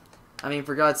 I mean,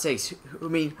 for God's sakes,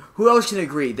 who else can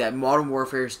agree that Modern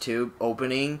Warfare 2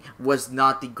 opening was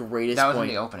not the greatest That wasn't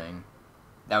the opening.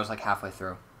 That was like halfway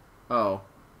through. Oh.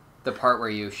 The part where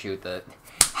you shoot the...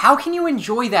 How can you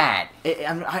enjoy that?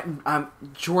 I'm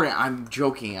Jordan, I'm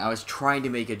joking. I was trying to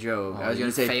make a joke. Well, I was going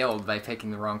to say... failed by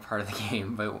picking the wrong part of the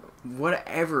game, but...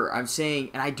 Whatever. I'm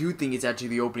saying, and I do think it's actually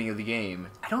the opening of the game.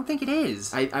 I don't think it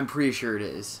is. I'm pretty sure it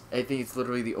is. I think it's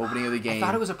literally the opening of the game. I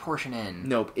thought it was a portion in.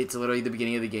 Nope, it's literally the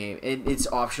beginning of the game. It's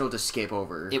optional to skip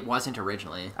over. It wasn't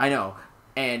originally. I know.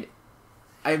 And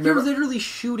I You're remember... literally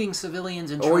shooting civilians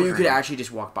and Or children. you could actually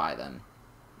just walk by them.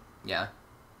 Yeah.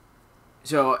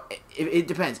 So, it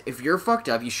depends. If you're fucked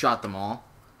up, you shot them all.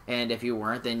 And if you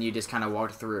weren't, then you just kind of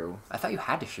walked through. I thought you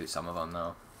had to shoot some of them,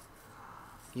 though.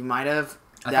 You might have.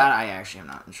 I actually am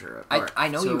not sure of. I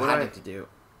know so you what had do I it. have to do?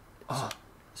 Oh.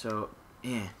 So,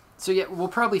 yeah. So, yeah, we'll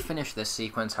probably finish this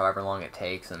sequence however long it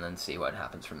takes and then see what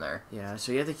happens from there. Yeah,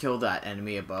 so you have to kill that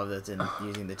enemy above that's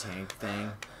using the tank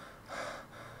thing.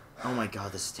 Oh my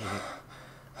god, this is taking...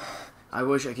 I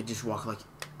wish I could just walk like...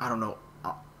 I don't know...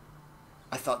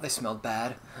 I thought they smelled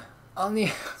bad. On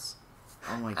the...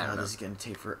 Oh my god, this is gonna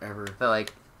take forever. They're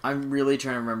like... I'm really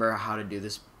trying to remember how to do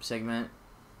this segment.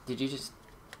 Did you just...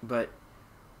 But,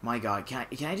 my god, can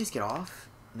I just get off?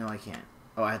 No, I can't.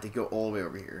 Oh, I have to go all the way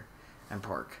over here and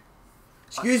park.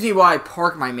 Excuse me while I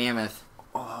park my mammoth.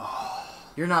 Oh,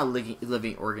 you're not a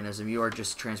living organism. You are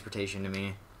just transportation to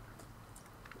me.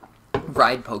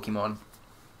 Ride Pokemon.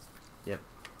 Yep.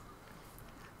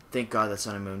 Thank God that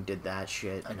Sun and Moon did that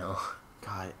shit. I know.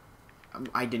 God,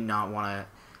 I did not want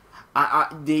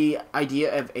to... the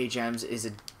idea of HMs is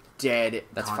a dead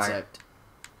concept. Fire.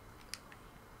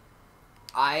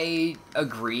 I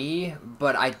agree,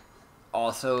 but I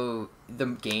also... The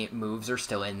game moves are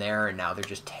still in there, and now they're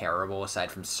just terrible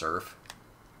aside from Surf.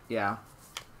 Yeah.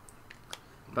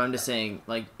 But I'm just saying,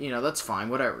 like, that's fine,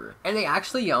 whatever. And they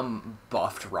actually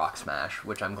buffed Rock Smash,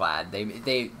 which I'm glad.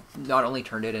 They not only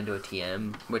turned it into a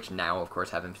TM, which now of course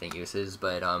have infinite uses,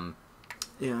 but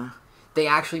Yeah. they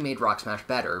actually made Rock Smash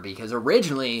better, because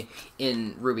originally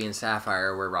in Ruby and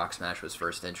Sapphire, where Rock Smash was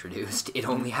first introduced, it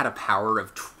only had a power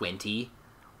of 20.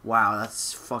 Wow,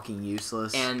 that's fucking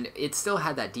useless. And it still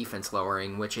had that defense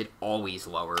lowering, which it always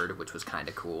lowered, which was kind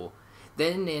of cool.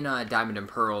 Then in Diamond and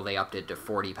Pearl, they upped it to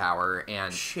 40 power,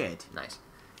 and... Shit. Nice.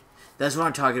 That's what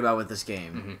I'm talking about with this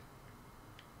game. Mm-hmm.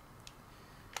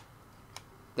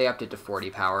 They upped it to 40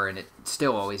 power, and it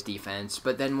still always defense.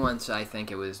 But then once, I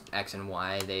think it was X and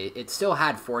Y, it still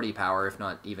had 40 power, if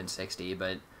not even 60,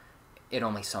 but it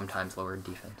only sometimes lowered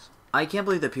defense. I can't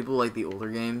believe that people like the older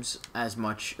games as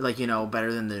much, like,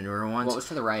 better than the newer ones. What was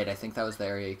to the right? I think that was the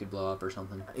area you could blow up or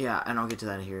something. Yeah, and I'll get to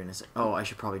that here in a second. Oh, I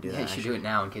should probably do that. Yeah, you should do it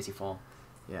now in case you fall.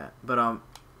 Yeah, but,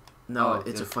 no, Oh,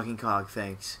 it's good. a fucking cog,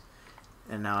 thanks.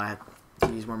 And now I have to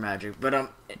use more magic, but,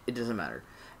 it doesn't matter.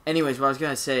 Anyways, what I was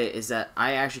gonna say is that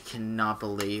I actually cannot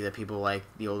believe that people like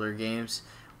the older games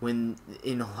when,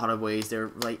 in a lot of ways,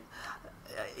 they're, like,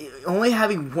 only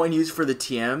having one use for the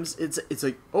TMs, it's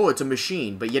like, oh, it's a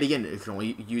machine, but yet again, you can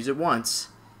only use it once.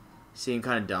 Seem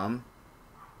kind of dumb.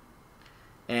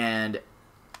 And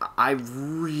I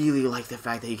really like the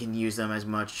fact that you can use them as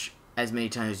many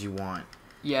times as you want.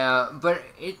 Yeah, but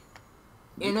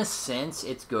in a sense,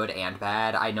 it's good and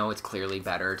bad. I know it's clearly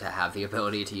better to have the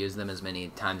ability to use them as many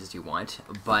times as you want,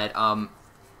 but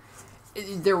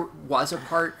there was a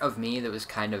part of me that was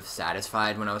kind of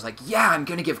satisfied when I was like, yeah, I'm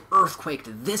gonna give Earthquake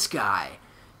to this guy,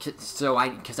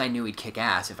 because I knew he'd kick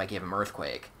ass if I gave him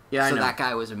Earthquake. Yeah, I so know. that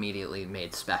guy was immediately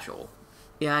made special.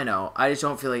 Yeah, I know. I just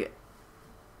don't feel like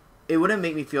it wouldn't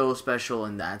make me feel special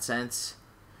in that sense,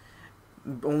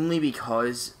 only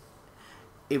because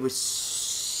it was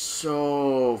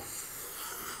so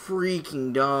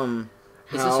freaking dumb.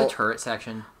 Is this a turret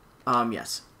section?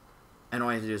 Yes. And all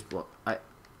I have to do is blow.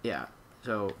 Yeah.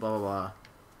 So blah blah blah,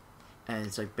 and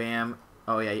it's like bam.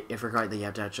 Oh yeah, I forgot that you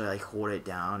have to actually like hold it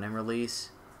down and release.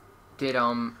 Did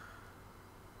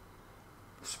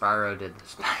Spyro did the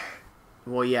Spyro?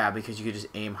 Well, yeah, because you could just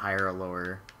aim higher or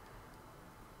lower.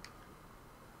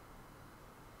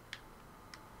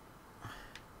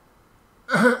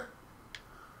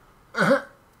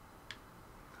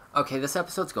 Okay, this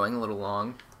episode's going a little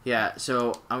long. Yeah.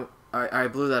 So I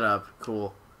blew that up.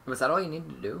 Cool. Was that all you needed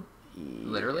to do?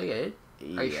 Literally it?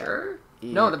 Are you Yeah. sure?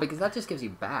 Yeah. No, because that just gives you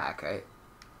back.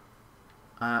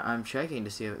 I'm checking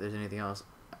to see if there's anything else.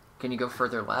 Can you go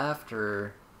further left,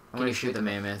 or I'm can gonna you shoot the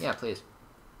mammoth. Yeah, please.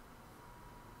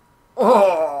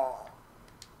 Oh!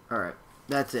 All right.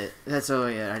 That's it. That's all.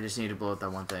 Yeah. I just need to blow up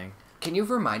that one thing. Can you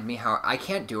remind me how I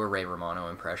can't do a Ray Romano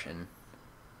impression?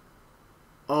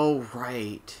 Oh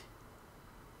right.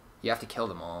 You have to kill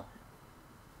them all.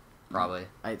 Probably.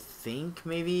 I think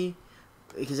maybe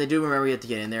because I do remember you have to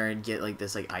get in there and get like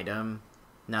this like item.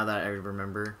 Now that I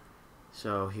remember.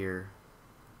 So here.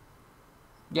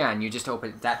 Yeah, and you just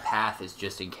open that path is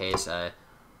just in case.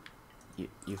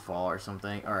 You fall or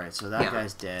something. All right. So that Yeah.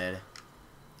 guy's dead.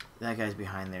 That guy's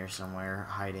behind there somewhere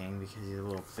hiding because he's a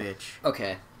little bitch.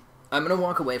 Okay, I'm gonna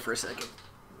walk away for a second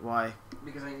Why?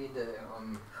 because I need to.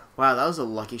 Wow, that was a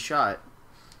lucky shot.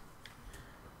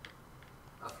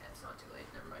 Okay, it's not too late.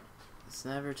 Never mind. It's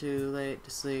never too late to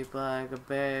sleep like a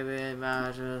baby,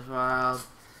 mattress wild.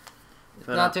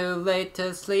 But, Not too late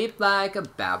to sleep like a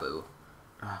babu.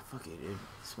 fuck you, dude.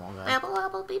 Small guy.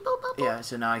 Yeah,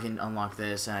 so now I can unlock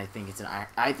this, and I think it's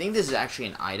I think this is actually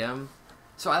an item.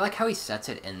 So I like how he sets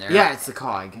it in there. Yeah, it's the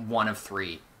cog. One of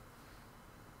 3.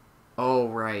 Oh,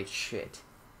 right, shit.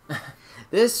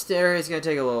 This area is gonna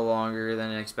take a little longer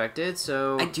than expected,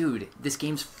 so... Dude, this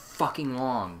game's fucking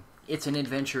long. It's an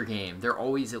adventure game. They're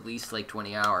always at least like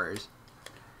 20 hours.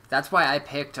 That's why I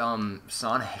picked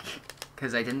Sonic,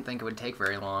 because I didn't think it would take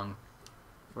very long.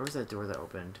 Where was that door that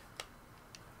opened?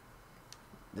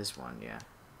 This one, yeah.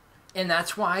 And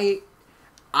that's why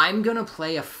I'm gonna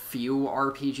play a few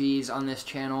RPGs on this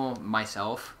channel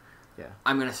myself. Yeah.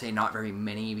 I'm gonna say not very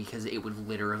many because it would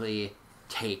literally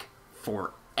take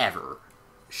forever.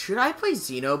 Should I play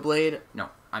Xenoblade? No,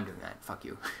 I'm doing that. Fuck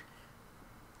you.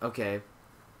 Okay.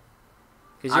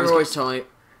 Because I you're was always telling me...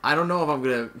 I don't know if I'm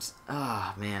gonna...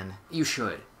 Ah, man. You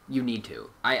should. You need to.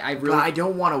 I But really... I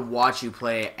don't want to watch you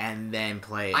play it and then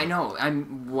play it. I know.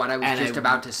 What I was just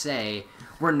about to say.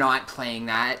 We're not playing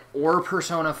that or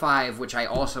Persona 5, which I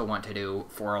also want to do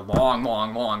for a long,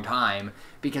 long, long time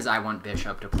because I want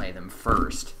Bishop to play them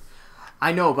first.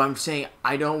 I know, but I'm saying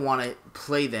I don't want to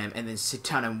play them and then sit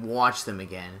down and watch them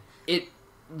again.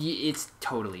 It's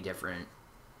totally different.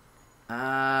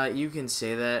 You can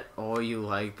say that all you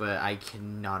like, but I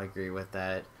cannot agree with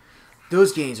that.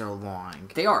 Those games are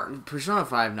long. They are. Persona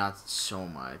 5, not so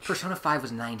much. Persona 5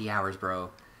 was 90 hours,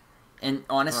 bro. And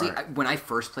honestly, Alright. when I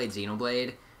first played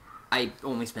Xenoblade, I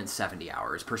only spent 70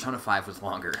 hours. Persona 5 was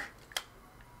longer.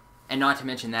 And not to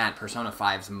mention that, Persona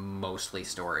 5's mostly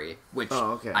story, which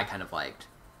I kind of liked.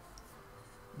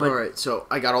 But Alright, so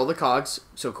I got all the cogs,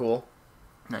 so cool.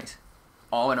 nice.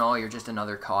 All in all, you're just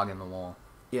another cog in the wall.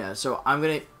 Yeah, so I'm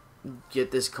gonna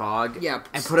get this cog Yeah.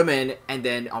 and put them in, and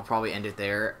then I'll probably end it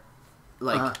there.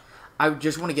 Like, I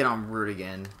just want to get on route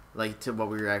again, like, to what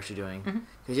we were actually doing.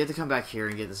 Because you have to come back here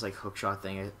and get this, like, hookshot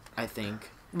thing, I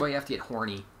think. Well, you have to get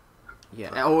horny.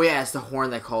 Yeah. Oh, yeah, it's the horn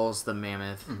that calls the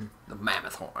mammoth. The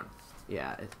mammoth horn.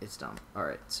 Yeah, it's dumb.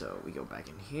 Alright, so we go back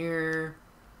in here.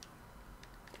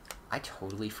 I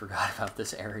totally forgot about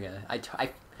this area.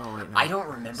 Oh, wait, no. I don't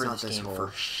remember It's not this game hole.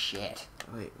 for shit.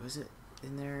 Wait, was it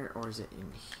in there, or is it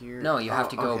in here? No, you have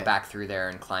to go okay. back through there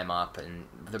and climb up, and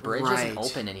the bridge Right. isn't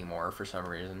open anymore for some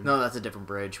reason. No, that's a different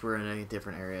bridge. We're in a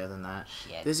different area than that.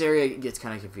 Shit. This area gets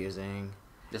kind of confusing.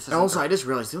 This And also, I just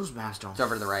realized those maps don't... It's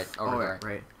over to the right. Over to the right.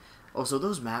 right. Also,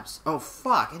 those maps... Oh,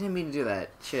 fuck. I didn't mean to do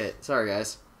that. Shit. Sorry,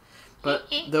 guys.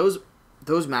 But those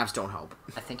maps don't help.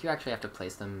 I think you actually have to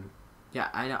place them. Yeah,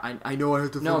 I know I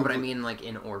have to... No, but I mean, like,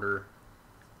 in order.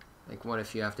 Like, what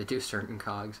if you have to do certain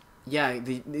cogs? Yeah,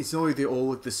 it's not like they all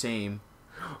look the same.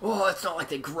 Oh, it's not like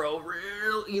they grow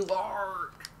really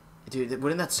large. Dude,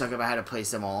 wouldn't that suck if I had to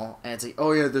place them all? And it's like,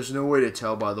 oh yeah, there's no way to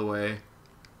tell, by the way.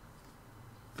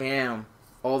 Bam.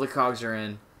 All the cogs are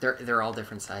in. They're all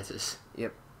different sizes.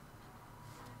 Yep.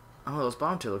 Oh, those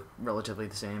bottom two look relatively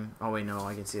the same. Oh wait, no,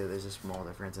 I can see that there's a small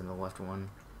difference in the left one.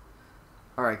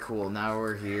 Alright, cool. Now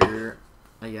we're here,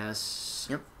 I guess.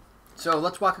 Yep. So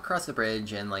let's walk across the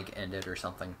bridge and, like, end it or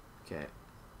something. Okay.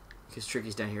 Because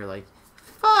Tricky's down here like,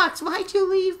 Fox, why'd you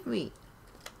leave me?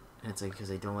 And it's like,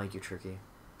 because I don't like you, Tricky.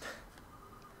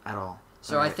 At all.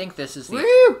 So Alright. I think this is the...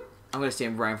 Woo! I'm going to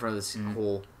stand right in front of this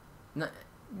hole. No,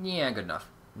 yeah, good enough.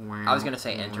 I was going to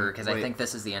say enter, because I think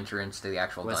this is the entrance to the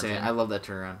actual dungeon. I love that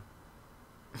turnaround.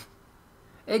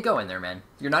 Hey, go in there, man.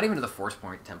 You're not even to the Force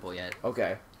Point Temple yet.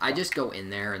 Okay. I just go in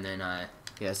there and then,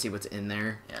 Yeah, see what's in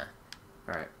there. yeah.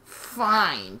 Alright.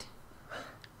 Find!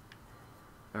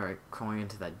 Alright, crawling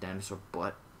into that dinosaur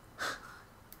butt.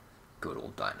 Good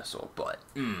old dinosaur butt.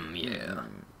 Yeah.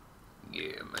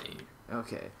 Yeah, man.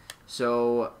 Okay.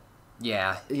 So,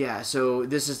 Yeah. yeah, so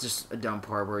this is just a dumb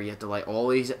part where you have to light all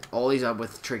these up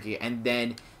with Tricky and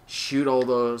then shoot all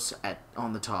those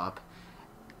on the top.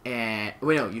 And,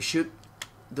 wait, no, you shoot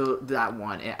that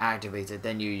one, it activates it,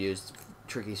 then you use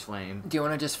Tricky's flame. Do you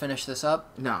want to just finish this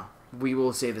up? No, we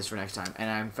will save this for next time.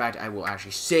 And in fact, I will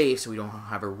actually save so we don't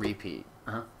have a repeat.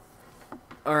 Uh-huh.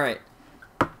 Alright.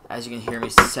 As you can hear me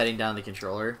setting down the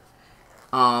controller.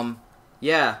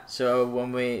 Yeah, so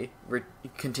when we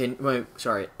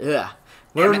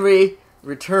when we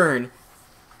return,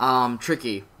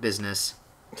 Tricky business.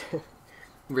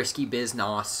 Risky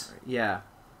business. Yeah.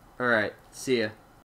 Alright, see ya.